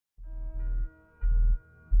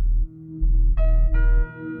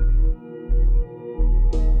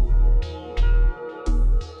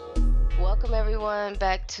going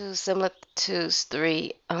back to Similitudes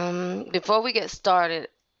 3. Before we get started,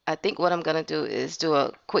 I think what I'm going to do is do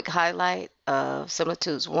a quick highlight of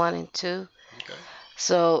Similitudes 1 and 2. Okay.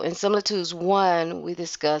 So in Similitudes 1, we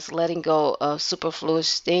discussed letting go of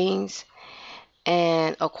superfluous things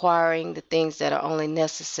and acquiring the things that are only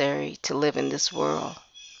necessary to live in this world.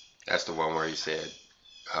 That's the one where he said,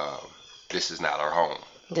 this is not our home.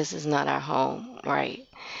 This is not our home, right?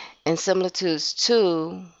 In Similitudes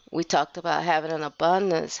 2, we talked about having an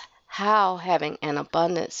abundance, how having an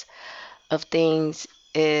abundance of things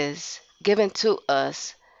is given to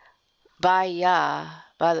us by Yah,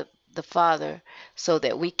 by the Father, so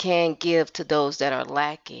that we can give to those that are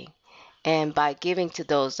lacking. And by giving to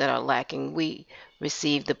those that are lacking, we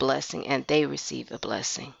receive the blessing and they receive the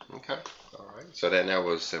blessing. Okay. All right. So then that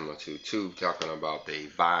was Similitude 2, talking about the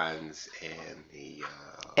vines and the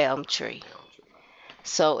Elm tree. elm tree.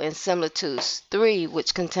 So in Similitudes 3,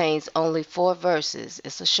 which contains only 4 verses,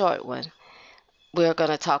 it's a short one, we're going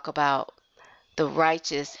to talk about the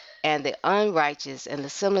righteous and the unrighteous, and the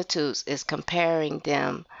similitudes is comparing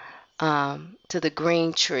them to the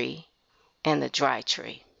green tree and the dry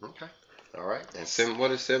tree. Okay. All right. And what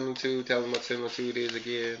is similitude? Tell them what similitude is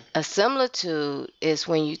again. A similitude is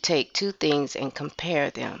when you take two things and compare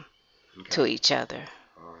them to each other.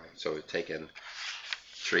 All right. So we're taking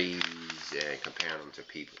trees and comparing them to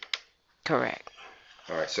people. Correct.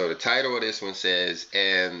 All right. So the title of this one says,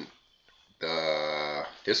 and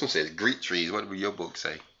this one says Greek trees. What would your book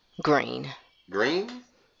say? Green. Green?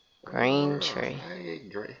 Green tree. Hey,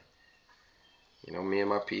 great. You know, me and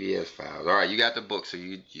my PDF files. All right, you got the book, so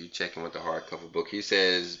you checking with the hardcover book. He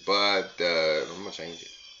says, but I'm gonna change it.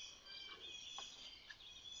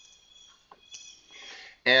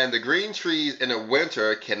 And the green trees in the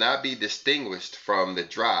winter cannot be distinguished from the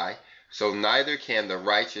dry, so neither can the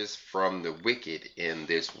righteous from the wicked in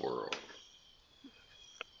this world.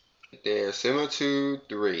 There's Similitude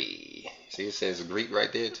 3. See, it says Greek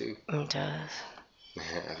right there too. It does.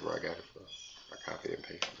 That's where I got it from. I copied and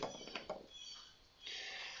pasted it.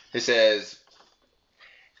 It says,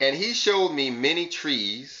 and he showed me many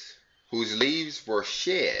trees whose leaves were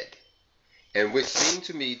shed, and which seemed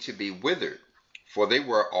to me to be withered, for they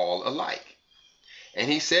were all alike.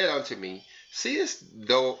 And he said unto me, seest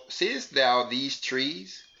thou these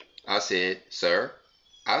trees? I said, Sir,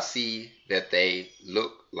 I see that they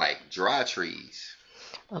look like dry trees.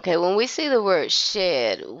 Okay, when we see the word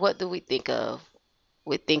shed, what do we think of?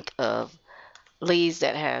 We think of leaves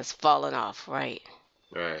that has fallen off, right?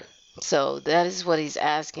 Right. So that is what he's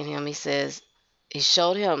asking him. He says he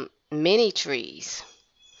showed him many trees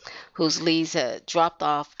whose leaves had dropped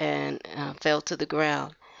off and fell to the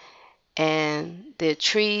ground, and the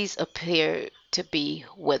trees appeared to be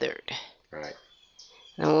withered. Right.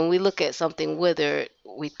 Now, when we look at something withered,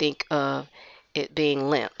 we think of it being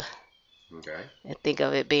limp. Okay. And think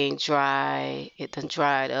of it being dry, it done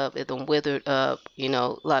dried up, it done withered up. You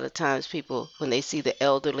know, a lot of times people, when they see the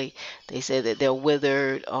elderly, they say that they're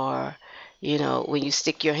withered, or, you know, when you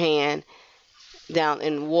stick your hand down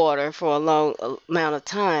in water for a long amount of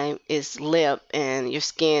time, it's limp and your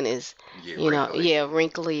skin is,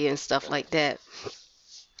 wrinkly and stuff like that.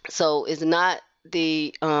 So it's not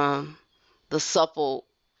the supple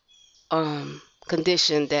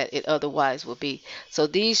condition that it otherwise would be. So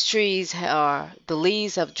these trees the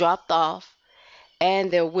leaves have dropped off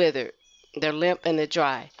and they're withered. They're limp and they're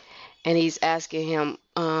dry. And he's asking him,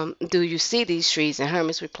 do you see these trees? And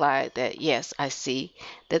Hermas replied that, yes, I see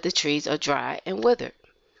that the trees are dry and withered.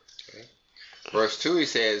 Okay. Verse 2, he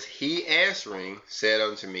says, he answering said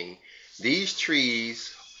unto me, these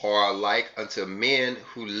trees are like unto men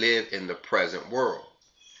who live in the present world.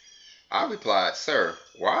 I replied, Sir,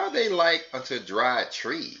 why are they like unto dried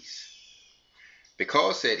trees?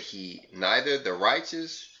 Because, said he, neither the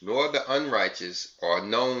righteous nor the unrighteous are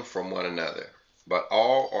known from one another, but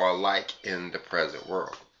all are alike in the present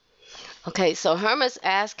world. Okay, so Hermas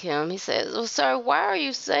asked him, he says, well, sir, why are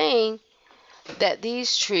you saying that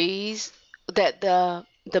these trees, that the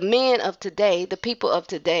men of today, the people of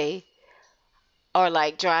today, are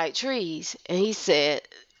like dried trees? And he said,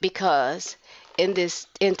 because in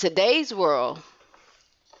today's world,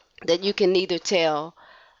 that you can neither tell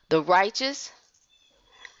the righteous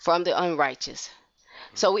from the unrighteous.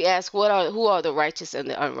 So we ask, who are the righteous and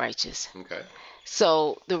the unrighteous? Okay.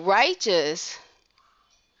 So the righteous,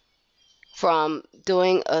 from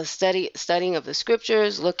doing a studying of the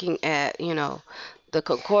scriptures, looking at, the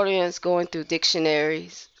concordance, going through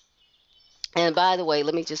dictionaries. And by the way,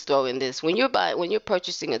 let me just throw in this: when you're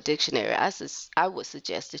purchasing a dictionary, I would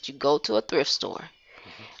suggest that you go to a thrift store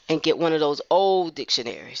and get one of those old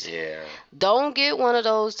dictionaries. Yeah. Don't get one of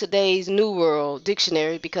those today's New World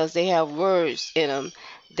dictionary because they have words in them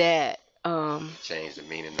that Change the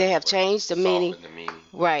meaning of they the have word. changed the meaning, Soften the meaning.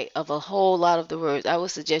 right, of a whole lot of the words. I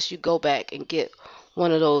would suggest you go back and get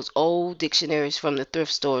one of those old dictionaries from the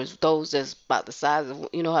thrift stores, those that's about the size of,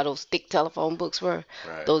 you know how those thick telephone books were,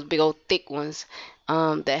 Right. those big old thick ones,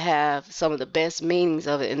 that have some of the best meanings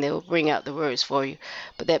of it, and they will bring out the words for you.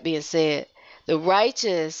 But that being said, the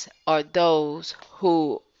righteous are those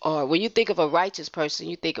who are, when you think of a righteous person,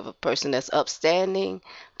 you think of a person that's upstanding,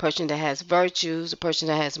 a person that has virtues, a person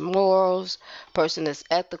that has morals, a person that's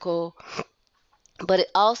ethical. But it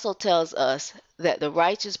also tells us that the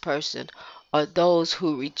righteous person are those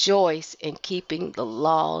who rejoice in keeping the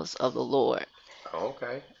laws of the Lord.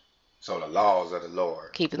 Okay. So the laws of the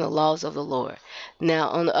Lord. Keeping the laws of the Lord. Now,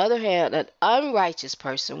 on the other hand, an unrighteous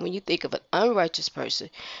person, when you think of an unrighteous person,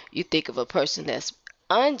 you think of a person that's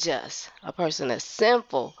unjust, a person that's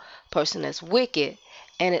sinful, a person that's wicked.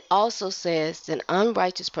 And it also says that an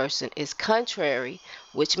unrighteous person is contrary,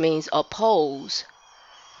 which means oppose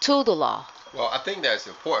to the law. Well, I think that's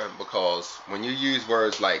important because when you use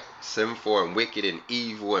words like sinful and wicked and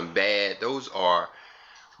evil and bad, those are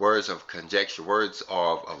words of conjecture, words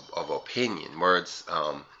of opinion, words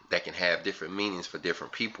that can have different meanings for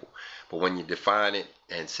different people. But when you define it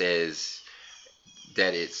and says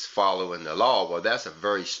that it's following the law, well, that's a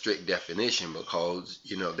very strict definition because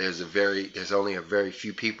there's only a very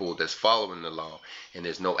few people that's following the law, and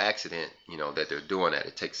there's no accident that they're doing that.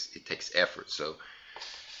 It takes effort. So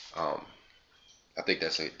I think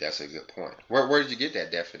that's a good point. Where did you get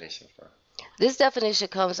that definition from? This definition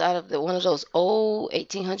comes out of one of those old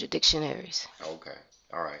 1800 dictionaries. Okay,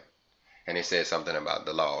 all right. And it says something about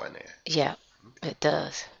the law in there. Yeah, it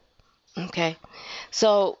does. Okay.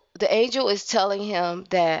 So the angel is telling him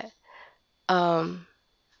that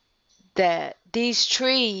that these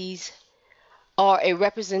trees are a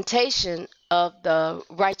representation of the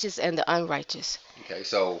righteous and the unrighteous. Okay,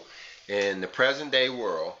 so in the present day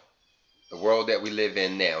world, the world that we live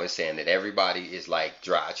in now, is saying that everybody is like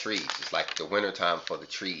dry trees. It's like the wintertime for the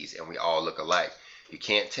trees, and we all look alike. You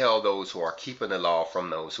can't tell those who are keeping the law from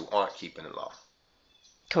those who aren't keeping the law.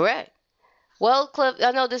 Correct. Well, Cliff,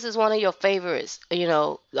 I know this is one of your favorites.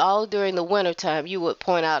 All during the wintertime, you would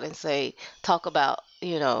point out and say, talk about,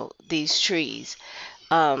 these trees.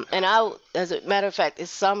 And as a matter of fact,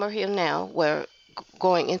 it's summer here now. We're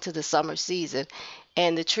going into the summer season,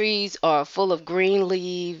 and the trees are full of green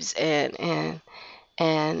leaves, and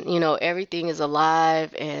everything is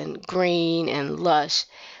alive and green and lush.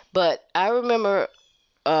 But I remember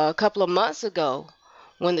a couple of months ago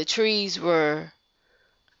when the trees were,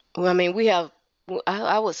 well, I mean,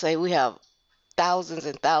 I would say we have thousands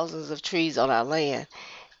and thousands of trees on our land,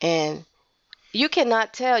 and you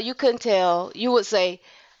couldn't tell. You would say,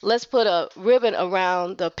 let's put a ribbon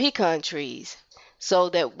around the pecan trees so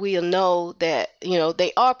that we'll know that,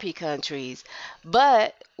 they are pecan trees.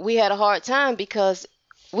 But we had a hard time because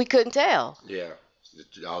we couldn't tell. Yeah,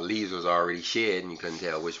 our leaves was already shed, and you couldn't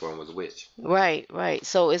tell which one was which. Right, right.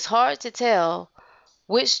 So it's hard to tell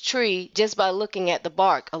which tree just by looking at the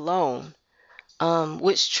bark alone,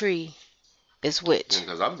 which tree is which.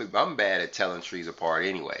 Because I'm bad at telling trees apart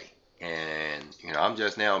anyway. And I'm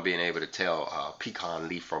just now being able to tell a pecan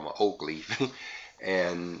leaf from an oak leaf.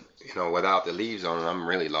 And without the leaves on it, I'm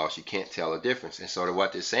really lost. You can't tell the difference. And so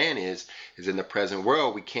what they're saying is in the present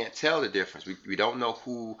world, we can't tell the difference. We don't know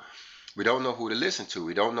who to listen to.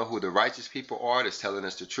 We don't know who the righteous people are that's telling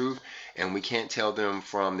us the truth, and we can't tell them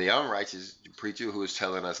from the unrighteous preacher who is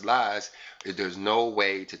telling us lies. There's no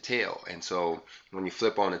way to tell. And so when you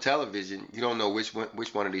flip on the television, you don't know which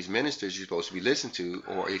one of these ministers you're supposed to be listening to,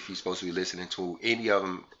 or if you're supposed to be listening to any of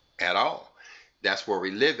them at all. That's where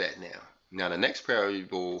we live at now. Now the next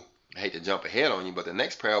parable, I hate to jump ahead on you, but the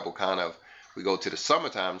next parable we go to the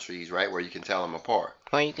summertime trees, right, where you can tell them apart.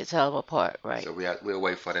 Where you can tell them apart, right. So we'll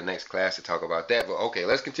wait for the next class to talk about that. But okay,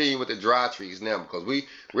 let's continue with the dry trees now, because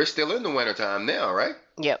we're still in the wintertime now, right?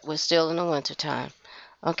 Yep, we're still in the wintertime.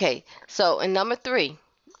 Okay, so in number 3,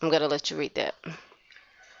 I'm going to let you read that.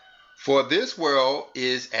 For this world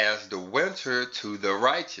is as the winter to the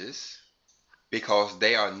righteous, because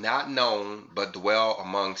they are not known, but dwell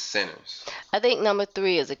among sinners. I think number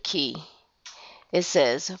 3 is a key. It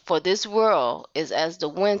says, for this world is as the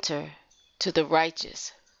winter to the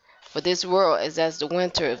righteous. For this world is as the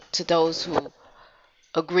winter to those who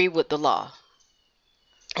agree with the law.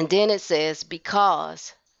 And then it says,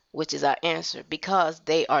 because, which is our answer, because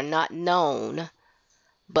they are not known,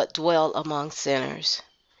 but dwell among sinners.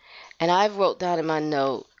 And I wrote down in my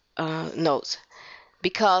notes,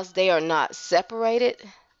 because they are not separated,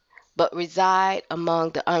 but reside among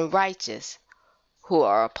the unrighteous who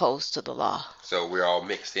are opposed to the law. So we're all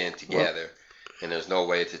mixed in Well, together, and there's no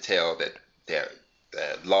way to tell that the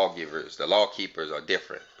lawgivers, the law keepers are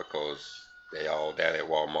different because they all down at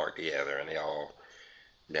Walmart together, and they all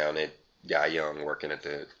down at Guy Young working at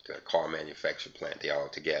the car manufacturing plant. They all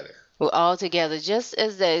together. we're all together, just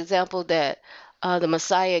as the example that the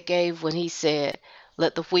Messiah gave when he said,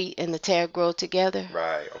 "Let the wheat and the tare grow together."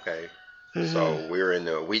 Right. Okay. Hmm. So we're in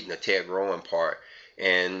the wheat and the tear growing part,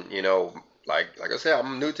 and like I said,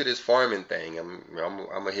 I'm new to this farming thing.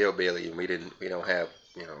 I'm a hillbilly, and we don't have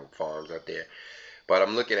farms out there. But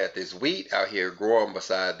I'm looking at this wheat out here growing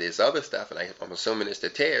beside this other stuff, and I'm assuming it's the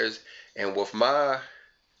tares. And with my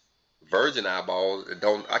virgin eyeballs,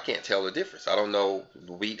 I can't tell the difference. I don't know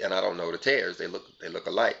the wheat and I don't know the tares. They look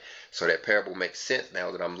alike. So that parable makes sense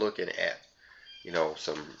now that I'm looking at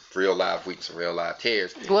some real live wheat, some real live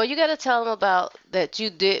tares. Well, you got to tell them about that.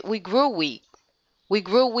 We grew wheat. We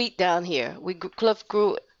grew wheat down here. Cliff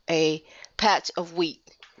grew a patch of wheat,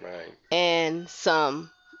 Right. and some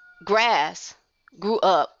grass grew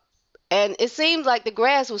up, and it seems like the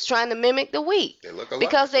grass was trying to mimic the wheat They look alike.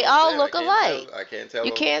 because they all look alike. I can't tell.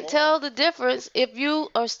 You can't tell the difference if you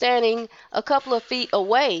are standing a couple of feet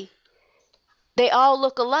away. They all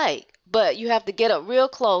look alike, but you have to get up real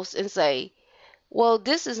close and say, well,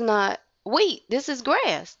 this is not wheat, this is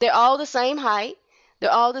grass. They're all the same height,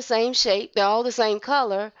 they're all the same shape, they're all the same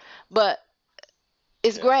color, but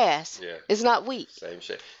it's grass. Yeah. It's not wheat. Same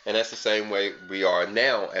shape. And that's the same way we are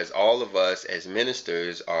now, as all of us as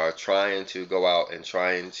ministers are trying to go out and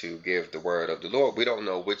trying to give the word of the Lord. We don't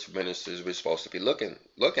know which ministers we're supposed to be looking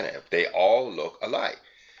at. They all look alike.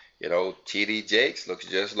 T.D. Jakes looks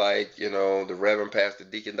just like, the Reverend Pastor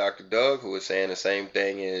Deacon Dr. Doug, who is saying the same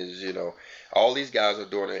thing as, all these guys are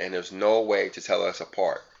doing it, and there's no way to tell us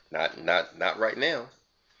apart. Not right now.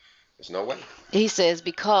 There's no way. He says,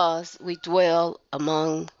 because we dwell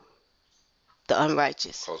among the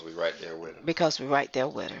unrighteous. Because we're right there with them. Because we're right there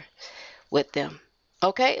with them.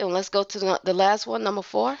 Okay, and let's go to the last one, number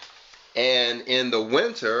 4. And in the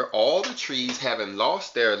winter, all the trees having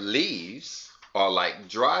lost their leaves are like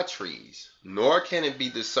dry trees, nor can it be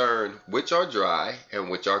discerned which are dry and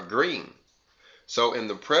which are green. So in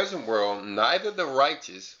the present world, neither the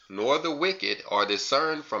righteous nor the wicked are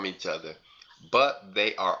discerned from each other, but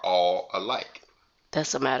they are all alike.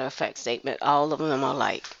 That's a matter of fact statement. All of them are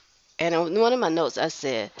alike. And in one of my notes, I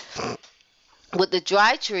said, with the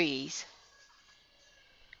dry trees,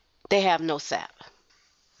 they have no sap.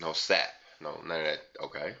 No sap. No, none of that.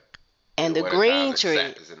 Okay. And the green tree,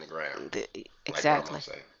 sap is in the ground. Exactly. Like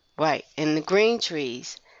say. Right. And the green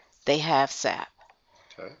trees, they have sap.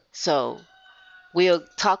 Okay. So we'll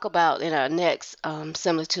talk about in our next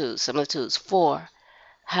similitudes 4,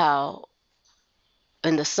 how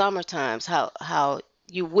in the summer times, how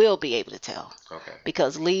you will be able to tell. Okay.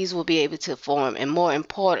 Because leaves will be able to form, and more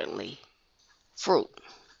importantly, fruit.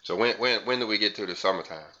 So when do we get to the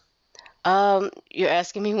summertime? You're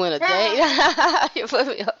asking me when a day? You put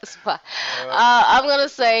me on the spot. I'm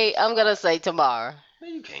gonna say tomorrow. No,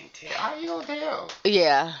 you can't tell. How you gonna tell?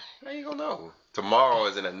 Yeah. How you gonna know? Tomorrow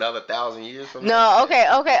is in another 1,000 years from No, now. okay.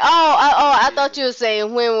 I thought you were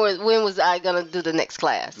saying when was I gonna do the next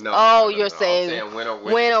class? No, you're saying when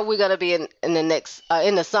are we gonna be in the next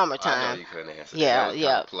in the summertime? I know you couldn't answer. Yeah, that.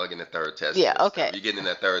 yeah. Plug in the Third Testament. Yeah, okay. Stuff. You get in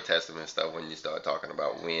that Third Testament stuff when you start talking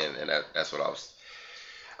about when, and that's what I was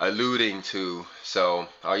alluding to. So,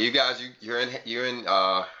 you guys, you're in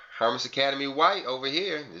Hermas Academy White over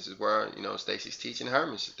here. This is where Stacy's teaching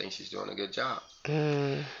Hermas. I think she's doing a good job.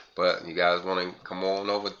 But you guys want to come on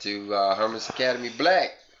over to Hermas Academy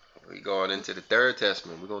Black? We're going into the Third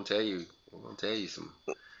Testament. We're gonna tell you some.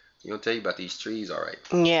 We're gonna tell you about these trees, all right?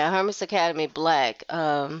 Yeah, Hermas Academy Black.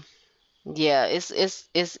 Yeah,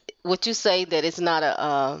 it's would you say that it's not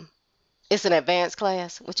it's an advanced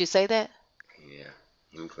class? Would you say that? Yeah,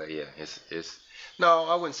 it's no,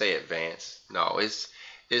 I wouldn't say advanced. No, it's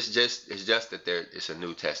just that it's a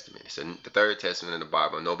New Testament. It's the Third Testament in the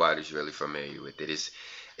Bible. Nobody's really familiar with it.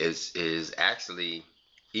 Is actually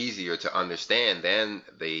easier to understand than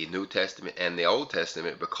the New Testament and the Old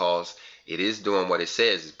Testament, because it is doing what it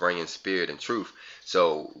says. It's bringing spirit and truth.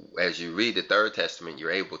 So as you read the Third Testament,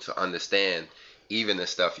 you're able to understand even the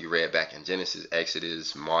stuff you read back in Genesis,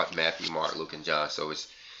 Exodus, Matthew, Mark, Luke, and John. So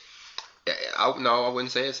I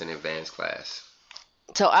wouldn't say it's an advanced class.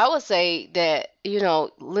 So I would say that,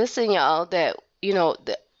 listen, y'all, that,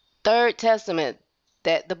 the Third Testament,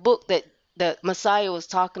 that the book that the Messiah was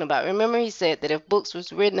talking about, remember he said that if books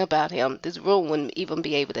was written about him, this room wouldn't even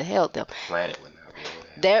be able to help them. Planet would not be able to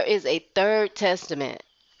help. There is a Third Testament.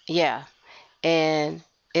 Yeah. And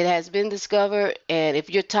It has been discovered, and if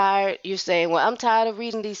you're tired, you're saying, "Well, I'm tired of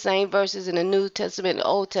reading these same verses in the New Testament and the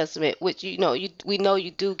Old Testament," which we know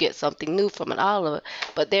you do get something new from it, all of it.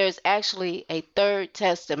 But there's actually a third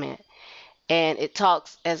testament, and it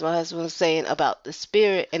talks, as my husband was saying, about the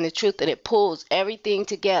spirit and the truth, and it pulls everything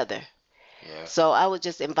together. Yeah. So I would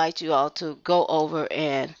just invite you all to go over,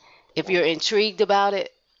 and if you're intrigued about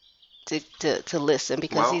it, to listen,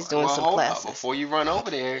 because he's doing Well, some hold up. classes. Before you run over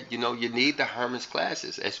there, you need the Hermas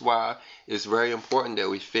classes. That's why it's very important that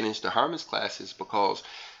we finish the Hermas classes because,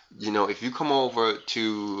 if you come over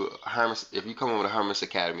to Hermas, if you come over to Hermas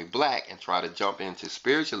Academy Black and try to jump into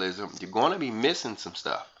spiritualism, you're going to be missing some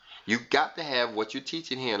stuff. You got to have what you're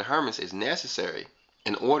teaching here in Hermas is necessary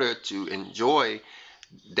in order to enjoy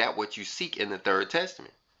that what you seek in the Third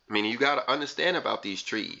Testament. Meaning you got to understand about these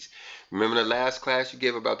trees. Remember the last class you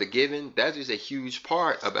gave about the giving? That is a huge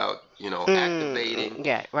part about activating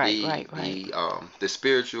Yeah, right, the right, right. the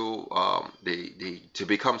spiritual the to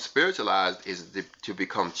become spiritualized is to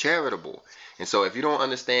become charitable. And so if you don't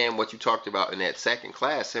understand what you talked about in that second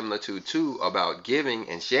class, Similitude 2, about giving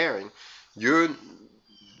and sharing, you're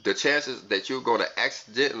the chances that you're going to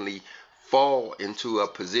accidentally fall into a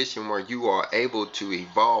position where you are able to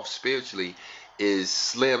evolve spiritually is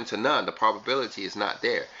slim to none. The probability is not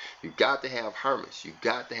there. You got to have Hermas. You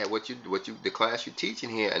got to have the class you're teaching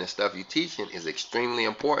here and the stuff you're teaching is extremely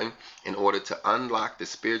important in order to unlock the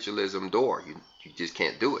spiritualism door. You just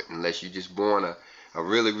can't do it unless you're just born a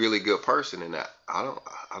really really good person. And I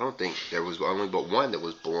don't think there was only but one that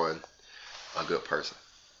was born a good person.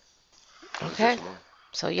 It was Okay. just one.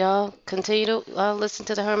 So y'all continue to listen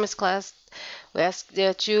to the Hermes class. We ask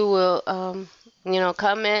that you will,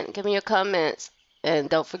 comment, give me your comments, and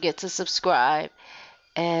don't forget to subscribe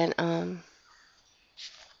and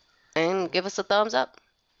give us a thumbs up.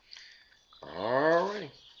 Alrighty.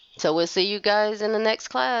 So we'll see you guys in the next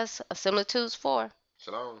class, Similitudes 4.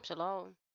 Shalom. Shalom.